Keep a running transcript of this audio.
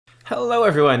Hello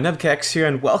everyone, Nubkeks here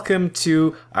and welcome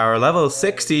to our level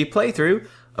 60 playthrough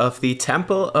of the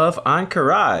Temple of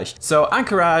Ahn'Qiraj. So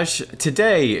Ahn'Qiraj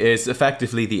today is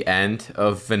effectively the end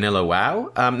of Vanilla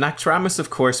WoW. Naxxramas of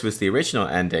course was the original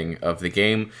ending of the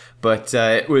game, but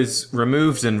it was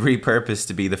removed and repurposed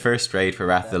to be the first raid for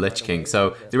Wrath of the Lich King.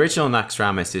 So the original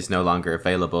Naxxramas is no longer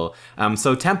available.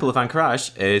 So Temple of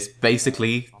Ahn'Qiraj is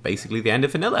basically the end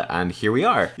of Vanilla, and here we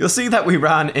are. You'll see that we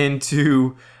ran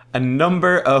into a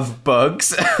number of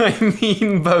bugs, I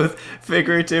mean both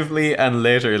figuratively and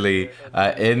literally,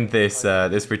 in this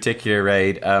this particular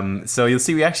raid. So you'll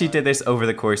see we actually did this over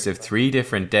the course of 3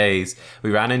 different days.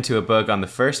 We ran into a bug on the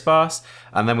first boss,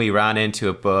 and then we ran into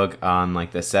a bug on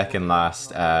like the second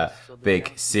last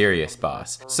big serious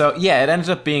boss. So yeah, it ended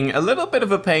up being a little bit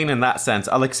of a pain in that sense.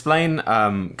 I'll explain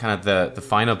kind of the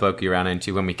final bug we ran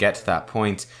into when we get to that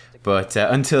point. But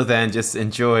until then, just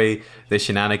enjoy the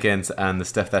shenanigans and the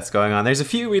stuff that's going on. There's a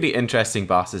few really interesting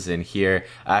bosses in here,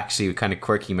 actually with kind of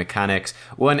quirky mechanics.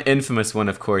 One infamous one,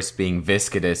 of course, being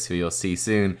Viscidus, who you'll see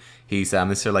soon. He's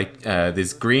this sort of like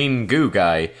this green goo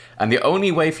guy, and the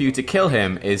only way for you to kill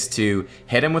him is to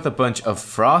hit him with a bunch of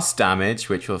frost damage,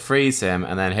 which will freeze him,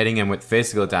 and then hitting him with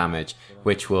physical damage,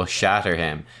 which will shatter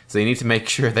him. So you need to make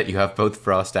sure that you have both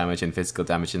frost damage and physical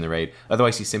damage in the raid,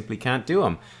 otherwise you simply can't do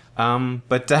him.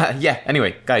 Yeah,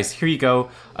 anyway, guys, here you go.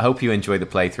 I hope you enjoy the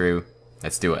playthrough.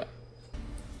 Let's do it.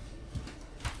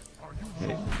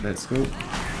 Okay, let's go.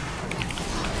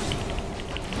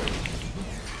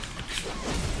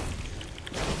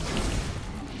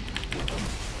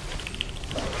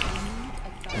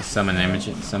 Let's summon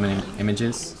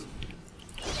images.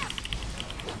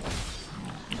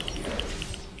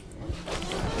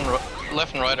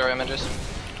 Left and right are images.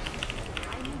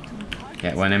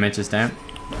 Yeah, one image is down.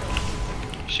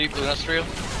 Sheep, Lunastriel.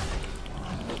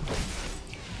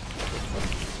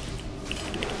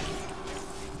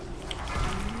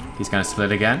 He's gonna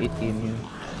split again.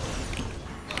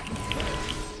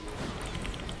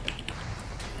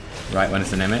 Right one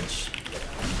is an image.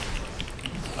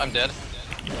 I'm dead.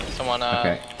 Someone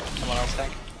okay. Someone else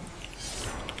tank.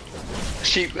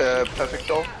 Sheep, perfect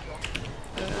doll.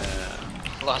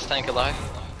 Last tank alive.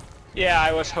 Yeah,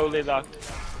 I was wholly locked.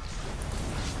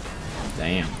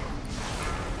 Damn.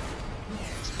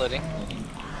 Splitting.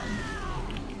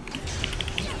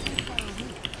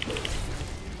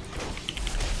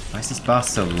 Why is this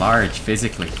boss so large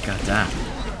physically? God damn.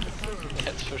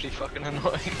 That's pretty fucking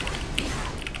annoying.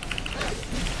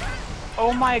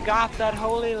 Oh my god, that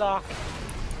holy lock.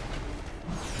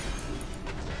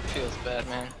 Feels bad,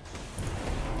 man.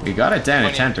 We got it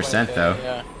down to 20, 10% though.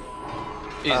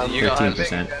 Yeah. Easy, you got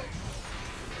 13%.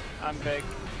 I'm big.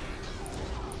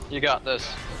 You got this.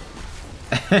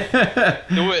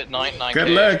 Do it, 9. Good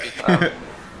luck.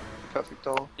 Perfect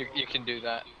doll. You can do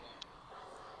that.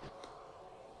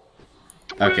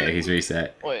 Okay, he's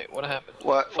reset. Wait, what happened?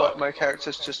 What? My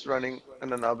character's just running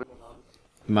in an oven.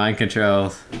 Mind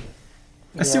control.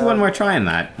 Let's do one more try on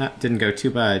that. That didn't go too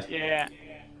bad. Yeah.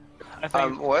 I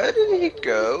think Where did he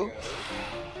go?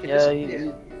 Yeah,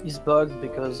 he's bugged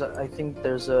because I think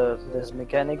there's a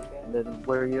mechanic that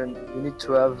where you need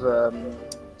to have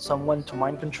someone to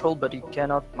mind control, but he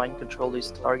cannot mind control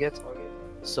his target,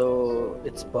 so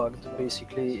it's bugged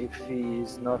basically. If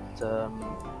he's not,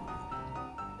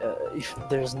 if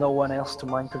there's no one else to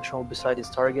mind control beside his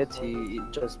target, he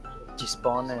just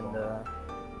despawn and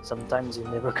sometimes he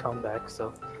never come back.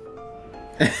 So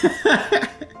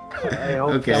I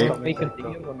hope okay. we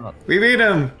continue or not. We beat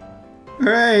him!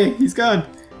 Hooray! He's gone!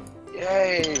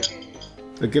 Yay!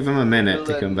 We'll give him a minute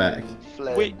to come back.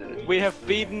 we have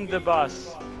beaten the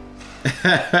boss.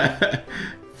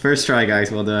 First try,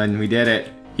 guys. Well done. We did it.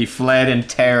 He fled in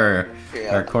terror.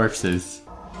 Yeah. Our corpses.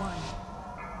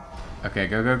 Okay,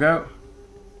 go, go, go.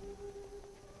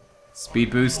 Speed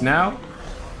boost now.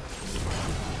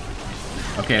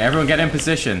 Okay, everyone get in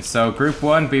position. So group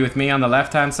 1, be with me on the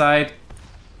left-hand side.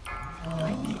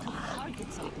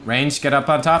 Range, get up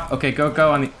on top. Okay, go,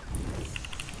 go on the...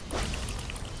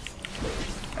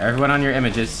 Everyone on your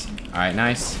images. Alright,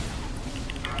 nice.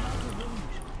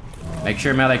 Make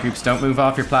sure melee groups don't move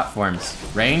off your platforms.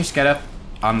 Range, get up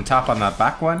on the top on that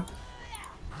back one.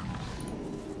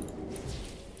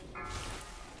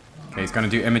 Okay, he's gonna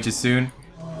do images soon.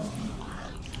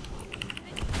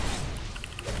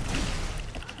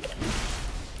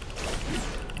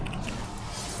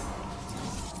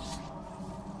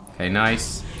 Okay,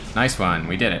 nice. Nice one,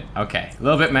 we did it. Okay, a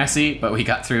little bit messy, but we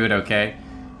got through it okay.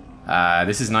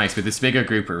 This is nice. With this bigger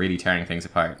group, we're really tearing things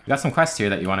apart. We got some quests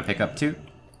here that you want to pick up too.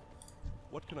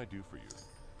 What can I do for you?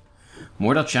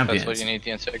 Mortal Champions. That's what you need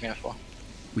the insignia for.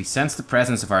 We sense the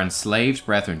presence of our enslaved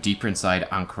brethren deeper inside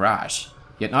Ahn'Qiraj.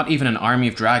 Yet not even an army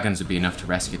of dragons would be enough to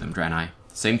rescue them, Draenei.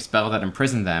 The same spell that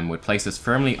imprisoned them would place us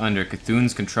firmly under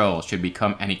Cthulhu's control should we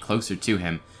come any closer to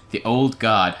him. The old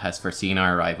god has foreseen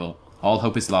our arrival. All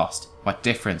hope is lost. What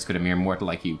difference could a mere mortal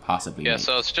like you possibly make? Yeah,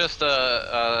 so it's just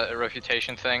a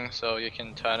reputation thing, so you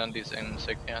can turn on these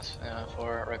insignias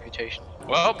for reputation.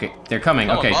 Well, okay, they're coming.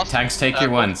 Come on, Okay, boss. tanks, take your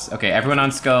ones. Okay, everyone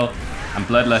on Skull and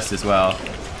Bloodlust as well.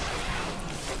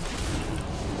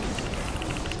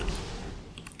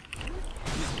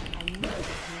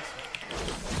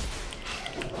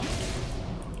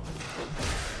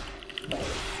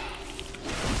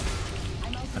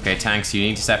 Okay, tanks, you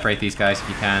need to separate these guys if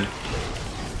you can.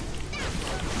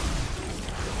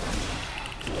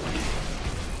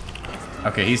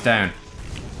 Okay, he's down.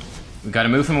 We gotta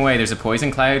move him away. There's a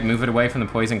poison cloud. Move it away from the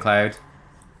poison cloud.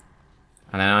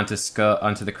 And then onto Skull,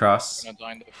 onto the cross. I'm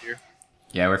gonna die of fear.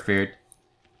 Yeah, we're feared.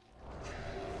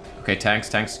 Okay, tanks,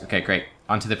 tanks. Okay, great.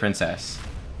 Onto the princess.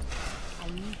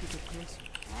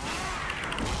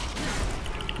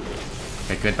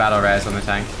 Okay, good battle res on the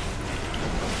tank.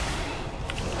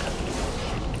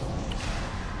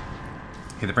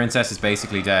 Okay, the princess is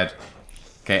basically dead.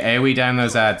 Okay, AoE down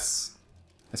those ads.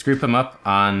 Let's group them up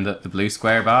on the blue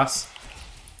square boss.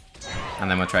 And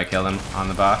then we'll try kill them on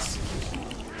the boss.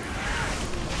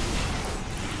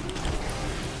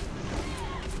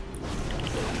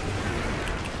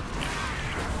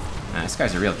 Man, this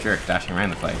guy's a real jerk dashing around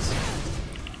the place.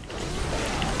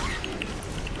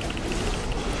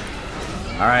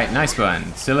 Alright, nice one.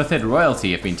 Silithid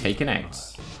royalty have been taken out.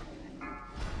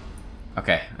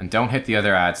 Okay, and don't hit the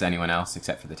other ads, anyone else,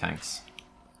 except for the tanks.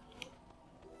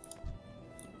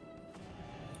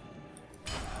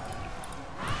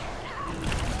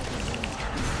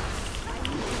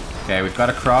 Okay, we've got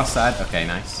a cross ad. Okay,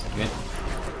 nice. Good.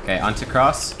 Okay, onto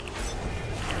cross.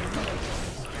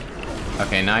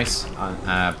 Okay, nice.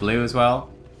 On blue as well.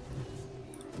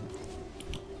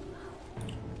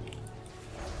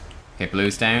 Okay,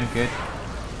 blue's down. Good.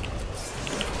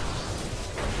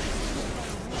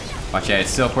 Watch out, it's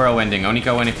still whirlwinding. Only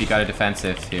go in if you got a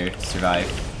defensive here to survive.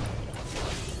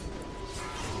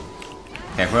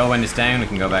 Okay, whirlwind is down. We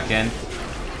can go back in.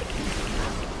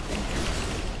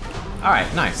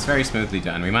 Alright, nice. Very smoothly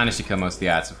done. We managed to kill most of the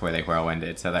ads before they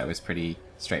whirlwinded, so that was pretty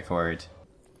straightforward.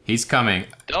 He's coming.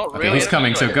 Don't Okay, really he's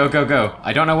coming, so go, go, go.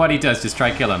 I don't know what he does, just try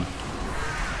kill him.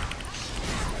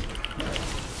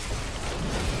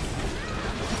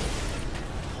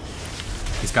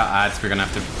 He's got ads we're gonna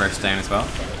have to burst down as well.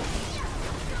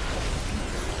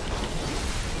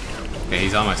 Okay,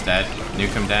 he's almost dead. Nuke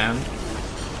him down.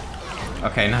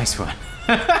 Okay, nice one.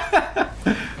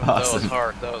 Awesome. That was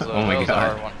hard. That was a, Oh my that was a God.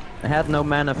 hard one. I had no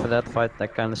mana for that fight,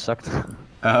 that kinda sucked.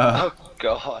 Oh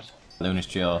god. Lunas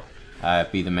Drill,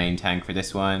 be the main tank for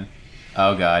this one.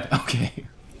 Oh god, okay.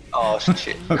 Oh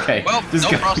shit. Okay, Well, just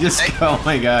no go, frost just tank. go, oh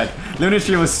my god. Lunas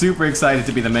Drill was super excited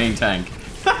to be the main tank.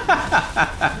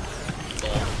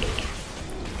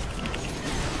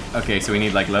 Okay, so we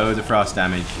need like loads of frost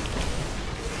damage.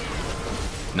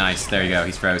 Nice, there you go,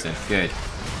 he's frozen, good.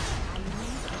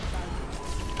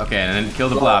 Okay, and then kill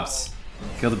the blobs.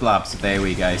 Kill the blobs with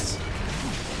AoE, guys.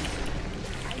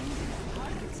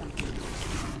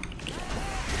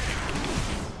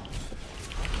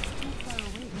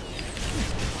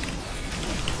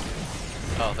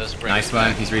 Oh, this brings Nice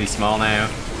one, he's really small now.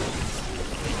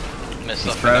 Missed He's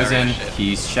up in there, frozen, shit.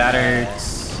 he's shattered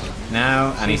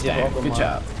now, and he's down. Good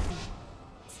job.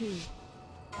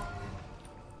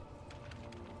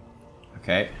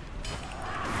 Okay.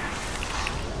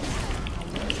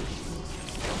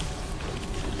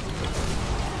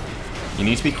 You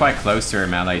need to be quite close to her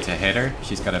melee to hit her.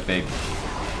 She's got a big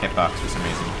hitbox for some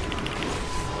reason.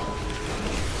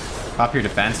 Pop your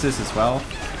defenses as well.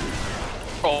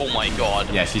 Oh my god.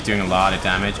 Yeah, she's doing a lot of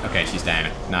damage. Okay, she's down.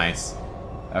 Nice.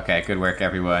 Okay, good work,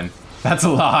 everyone. That's a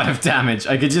lot of damage.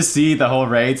 I could just see the whole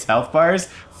raid's health bars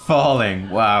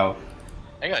falling. Wow.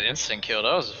 I got instant kill.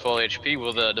 That was full HP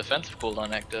with a defensive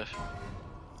cooldown active.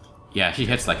 Yeah, she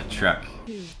hits like a truck.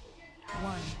 2,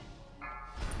 1.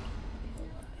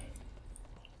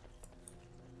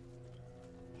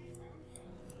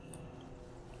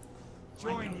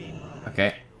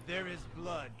 Okay. There is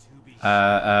blood to be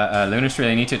Lunas,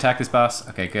 really need to attack this boss.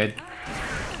 Okay, good.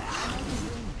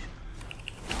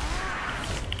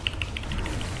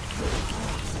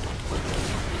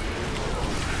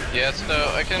 Yeah,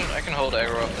 so I can hold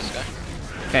aggro off this guy.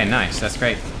 Okay, nice. That's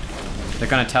great. They're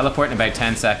gonna teleport in about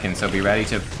 10 seconds, so be ready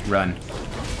to run.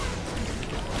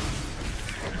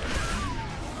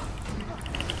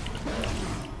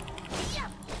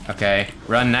 Okay,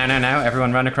 run now, now, now.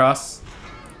 Everyone run across.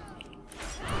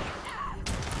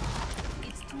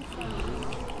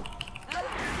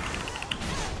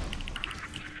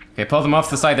 Okay, pull them off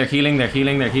the side. They're healing, they're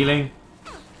healing, they're healing.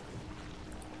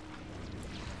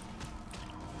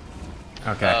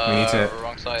 Okay, we need to...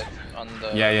 Wrong side. On the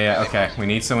Yeah, okay. We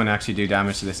need someone to actually do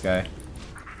damage to this guy.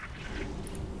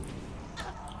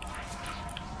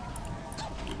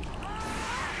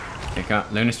 Okay, come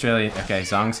on. Lunastrel, okay,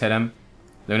 Zong's hit him.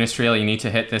 Lunastrel, you need to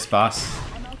hit this boss.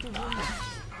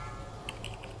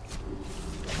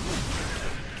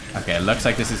 Okay, it looks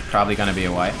like this is probably gonna be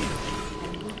a wipe.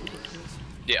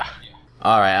 Yeah.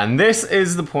 Alright, and this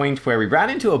is the point where we ran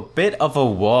into a bit of a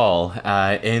wall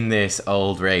in this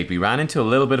old raid. We ran into a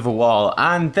little bit of a wall,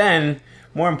 and then,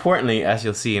 more importantly, as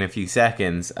you'll see in a few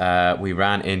seconds, we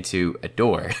ran into a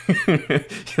door.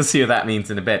 You'll see what that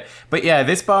means in a bit. But yeah,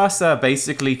 this boss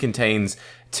basically contains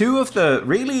two of the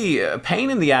really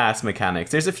pain-in-the-ass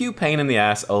mechanics. There's a few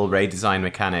pain-in-the-ass old raid design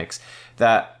mechanics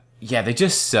that, yeah, they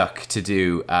just suck to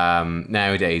do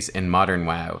nowadays in modern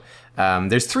WoW.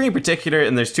 There's three in particular,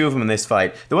 and there's two of them in this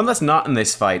fight. The one that's not in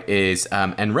this fight is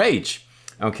Enrage.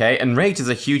 Okay, Enrage is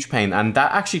a huge pain, and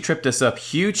that actually tripped us up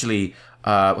hugely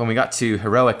when we got to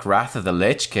Heroic Wrath of the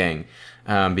Lich King,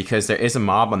 because there is a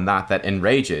mob on that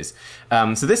enrages.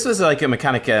 So this was like a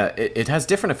mechanic, it has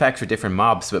different effects for different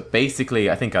mobs, but basically,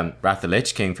 I think on Wrath of the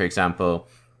Lich King, for example,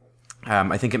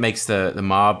 I think it makes the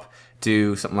mob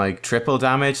do something like triple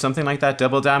damage, something like that,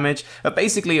 double damage. But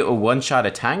basically, it will one-shot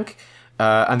a tank.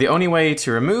 And the only way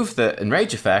to remove the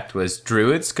Enrage effect was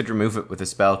Druids could remove it with a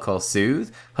spell called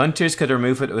Soothe, Hunters could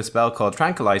remove it with a spell called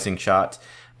Tranquilizing Shot,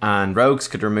 and Rogues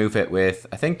could remove it with,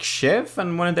 I think, Shiv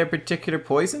and one of their particular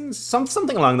poisons?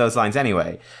 Something along those lines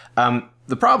anyway.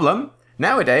 The problem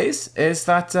nowadays is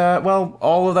that, well,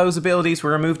 all of those abilities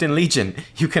were removed in Legion.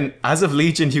 As of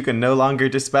Legion, you can no longer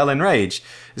dispel Enrage.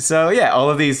 So yeah, all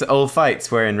of these old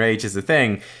fights where Enrage is a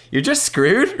thing, you're just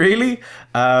screwed, really.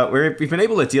 We've been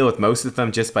able to deal with most of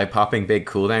them just by popping big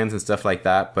cooldowns and stuff like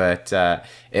that, but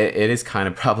it is kind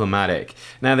of problematic.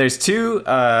 Now, there's two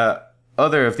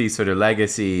other of these sort of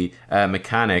legacy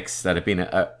mechanics that have been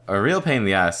a real pain in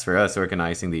the ass for us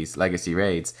organizing these legacy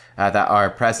raids that are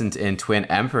present in Twin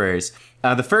Emperors.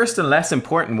 The first and less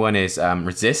important one is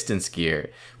resistance gear,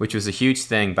 which was a huge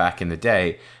thing back in the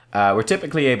day. We're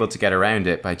typically able to get around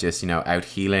it by just, out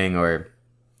healing or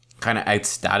kind of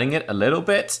outstatting it a little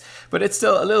bit, but it's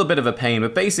still a little bit of a pain.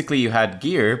 But basically you had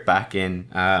gear back in,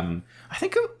 I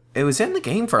think it was in the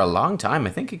game for a long time, I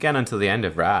think again until the end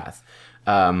of Wrath.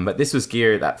 But this was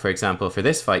gear that, for example, for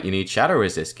this fight, you need Shadow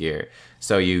Resist gear.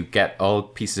 So you get all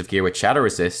pieces of gear with Shadow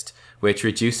Resist, which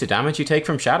reduce the damage you take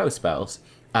from shadow spells.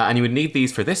 And you would need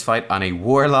these for this fight on a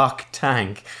Warlock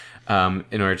tank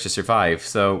in order to survive.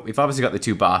 So we've obviously got the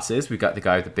two bosses. We've got the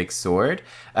guy with the big sword,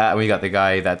 and we got the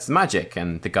guy that's magic.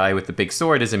 And the guy with the big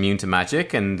sword is immune to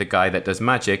magic, and the guy that does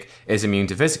magic is immune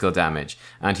to physical damage.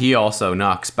 And he also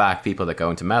knocks back people that go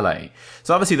into melee.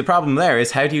 So obviously the problem there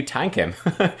is, how do you tank him?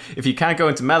 If you can't go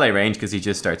into melee range because he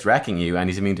just starts wrecking you and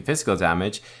he's immune to physical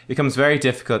damage, it becomes very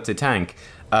difficult to tank.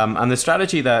 And the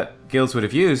strategy that guilds would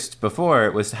have used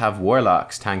before was to have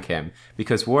Warlocks tank him,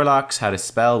 because Warlocks had a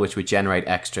spell which would generate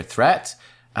extra threat.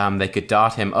 They could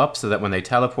dot him up so that when they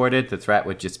teleported, the threat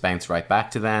would just bounce right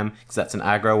back to them, because that's an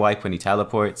aggro wipe when he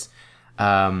teleports.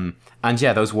 And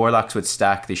yeah, those Warlocks would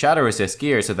stack the Shadow Resist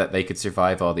gear so that they could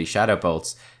survive all these Shadow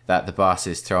Bolts that the boss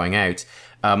is throwing out.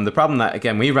 The problem that,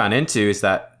 again, we ran into is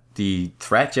that the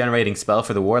threat generating spell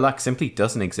for the Warlock simply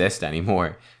doesn't exist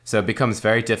anymore. So it becomes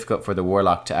very difficult for the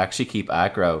Warlock to actually keep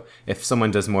aggro. If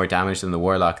someone does more damage than the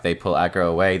Warlock, they pull aggro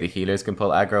away. The healers can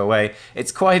pull aggro away.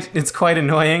 It's quite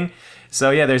annoying. So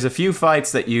yeah, there's a few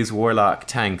fights that use Warlock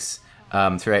tanks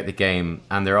throughout the game,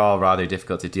 and they're all rather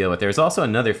difficult to deal with. There's also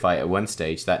another fight at one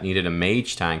stage that needed a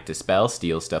mage tank to spell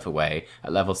steal stuff away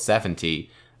at level 70.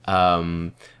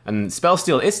 And Spell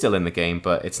Steal is still in the game,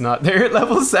 but it's not there at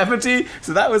level 70,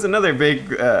 so that was another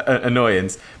big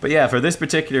annoyance. But yeah, for this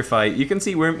particular fight, you can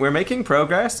see we're making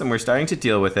progress and we're starting to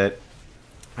deal with it.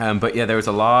 But yeah, there was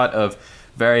a lot of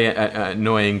very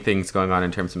annoying things going on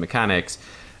in terms of mechanics.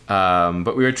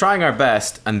 But we were trying our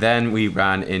best, and then we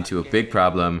ran into a big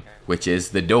problem, which is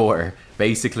the door.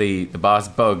 Basically, the boss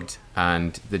bugged,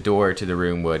 and the door to the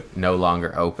room would no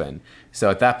longer open. So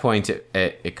at that point,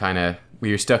 it kind of...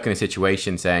 we were stuck in a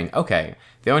situation saying, okay,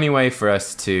 the only way for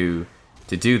us to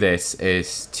do this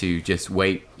is to just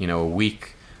wait, a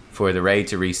week for the raid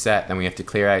to reset. Then we have to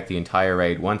clear out the entire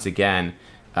raid once again,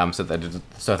 so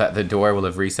that the door will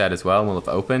have reset as well and will have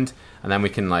opened. And then we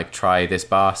can try this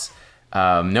boss,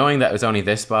 knowing that it was only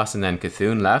this boss and then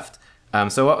Cthulhu left.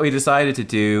 So what we decided to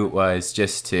do was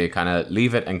just to kind of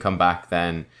leave it and come back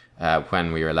then.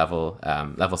 When we were level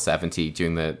 70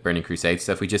 doing the Burning Crusade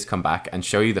stuff, we just come back and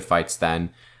show you the fights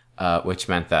then. which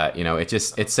meant that, you know, it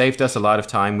saved us a lot of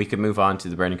time. We could move on to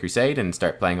the Burning Crusade and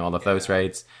start playing all of those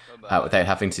raids without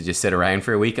having to just sit around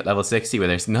for a week at level 60 where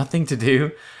there's nothing to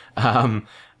do.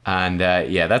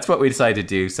 Yeah, that's what we decided to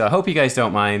do. So I hope you guys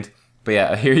don't mind. But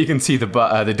yeah, here you can see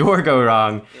the door go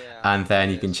wrong, and then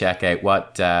you can check out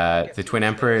what the Twin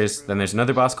Emperors. Then there's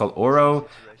another boss called Oro,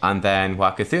 and then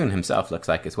what Cthulhu himself looks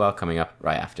like as well, coming up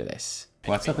right after this.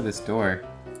 What's up with this door?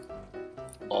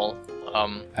 All.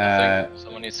 I think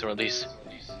someone needs to release.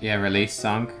 Yeah, release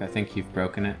song. I think you've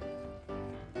broken it.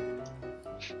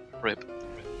 Rip.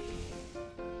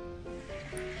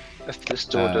 If this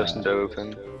door doesn't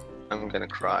open, I'm gonna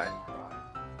cry.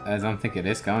 I don't think it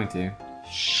is going to.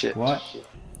 Shit. What?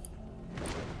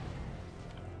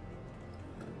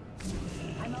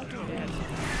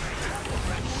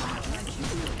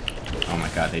 Oh my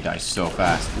god, they die so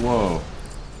fast. Whoa.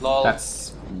 Lol.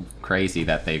 That's crazy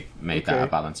that they made that a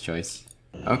balanced choice.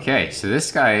 Okay, so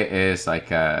this guy is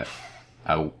like a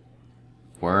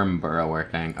worm burrower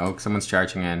thing. Oh, someone's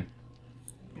charging in.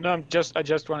 No, I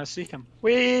just want to see him.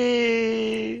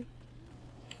 Whee!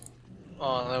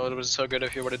 Oh, that would have been so good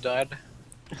if you would have died.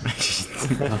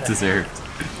 Well deserved.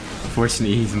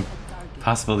 Unfortunately, it's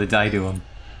impossible to die to him.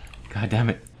 God damn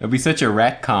it. It would be such a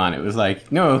retcon. It was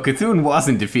like, no, Cthulhu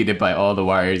wasn't defeated by all the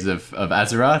warriors of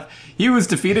Azeroth. He was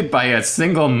defeated by a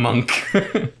single monk.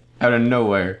 Out of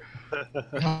nowhere.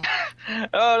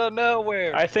 Out of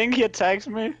nowhere! I think he attacked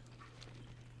me.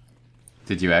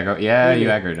 Did you aggro? Yeah, you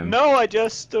aggroed him. No, I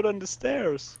just stood on the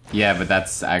stairs. Yeah, but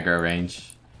that's aggro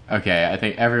range. Okay, I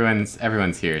think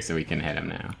everyone's here, so we can hit him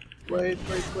now. Wait.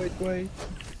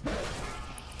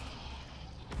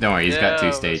 Don't worry, he's got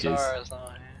 2 stages.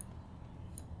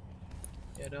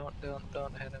 Yeah, don't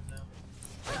hit him now.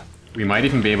 We might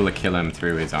even be able to kill him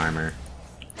through his armor.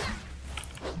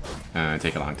 It'd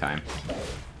take a long time.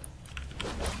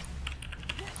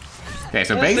 Okay,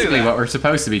 so basically what we're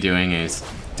supposed to be doing is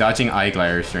dodging eye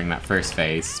glares during that first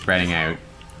phase, spreading out.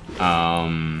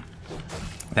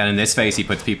 Then in this phase he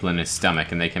puts people in his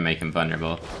stomach and they can make him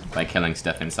vulnerable by killing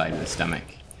stuff inside of the stomach.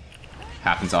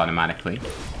 Happens automatically.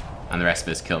 And the rest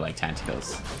of us kill like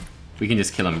tentacles. We can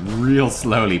just kill him real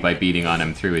slowly by beating on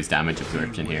him through his damage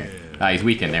absorption here. Ah, he's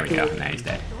weakened, there we go, now he's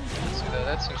dead.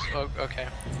 That seems okay.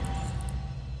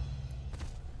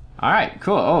 Alright,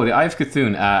 cool. Oh, the Eye of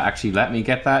Cthulhu. Actually, let me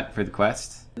get that for the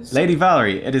quest. Lady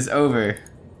Vaalri, it is over.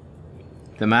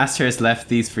 The Master has left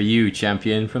these for you,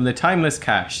 champion, from the Timeless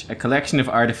Cache, a collection of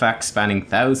artifacts spanning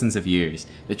thousands of years.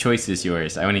 The choice is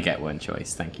yours. I only get one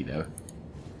choice. Thank you, though.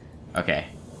 Okay.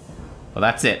 Well,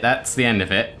 that's it. That's the end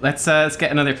of it. Let's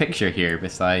get another picture here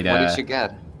beside... What did you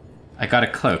get? I got a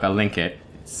cloak. I'll link it.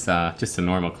 It's just a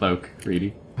normal cloak,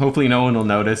 really. Hopefully no one will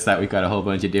notice that we've got a whole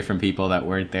bunch of different people that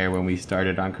weren't there when we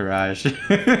started Ahn'Qiraj.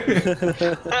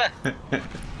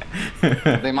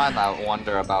 They might not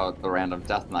wonder about the random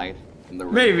death knight in the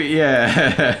room. Maybe,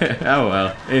 yeah. Oh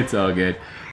well, it's all good.